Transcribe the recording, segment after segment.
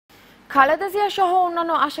খালেদা জিয়া সহ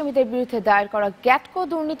অন্যান্য আসামিদের বিরুদ্ধে দায়ের করা গ্যাটকো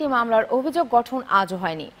দুর্নীতি মামলার অভিযোগ গঠন আজও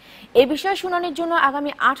হয়নি। এ বিষয়ে শুনানির জন্য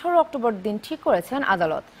আগামী 18 অক্টোবর দিন ঠিক করেছেন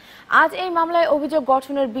আদালত। আজ এই মামলায় অভিযোগ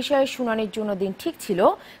গঠনের বিষয়ে শুনানির জন্য দিন ঠিক ছিল।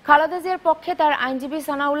 খালেদা জিয়ার পক্ষে তার আইনজীবী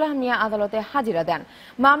সানাউল্লাহ মিয়া আদালতে হাজিরা দেন।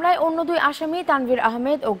 মামলায় অন্য দুই আসামি তানভীর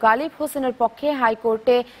আহমেদ ও গালিব হোসেনের পক্ষে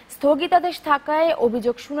হাইকোর্টে স্থগিতাদেশ থাকায়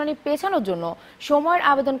অভিযোগ শুনানি পেছানোর জন্য সময়ের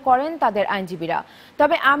আবেদন করেন তাদের আইনজীবীরা।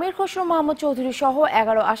 তবে আমির খসরু মাহমুদ চৌধুরী সহ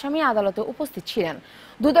 11 আসামি আদালতে উপস্থিত ছিলেন।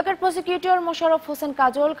 দুদকের প্রসিকিউটর মোশাররফ হোসেন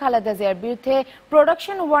কাজল খালেদা জিয়ার বিরুদ্ধে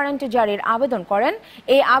প্রোডাকশন ওয়ারেন্ট জারির আবেদন করেন।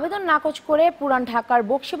 এই আবেদন নাকচ করে পুরান ঢাকার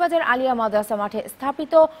বকশীবাজার আলিয়া মাদ্রাসা মাঠে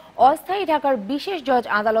স্থাপিত অস্থায়ী ঢাকার বিশেষ জজ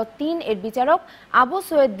আদালত ৩ এর বিচারক আবু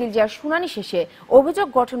সৈয়দ দিলজার শুনানি শেষে অভিযোগ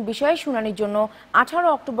গঠন বিষয়ে শুনানির জন্য 18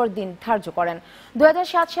 অক্টোবর দিন ধার্য করেন।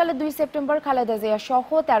 2007 সালে 2 সেপ্টেম্বর খালেদা জিয়া সহ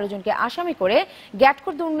 13 জনকে আসামি করে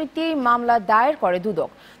গ্যাটকো দুর্নীতি মামলা দায়ের করে দুদক।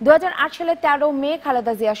 2008 সালে 13 মে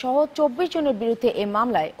খালেদা জিয়া সহ 24 জনের বিরুদ্ধে এ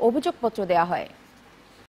মামলায় অভিযোগপত্র দেওয়া হয়।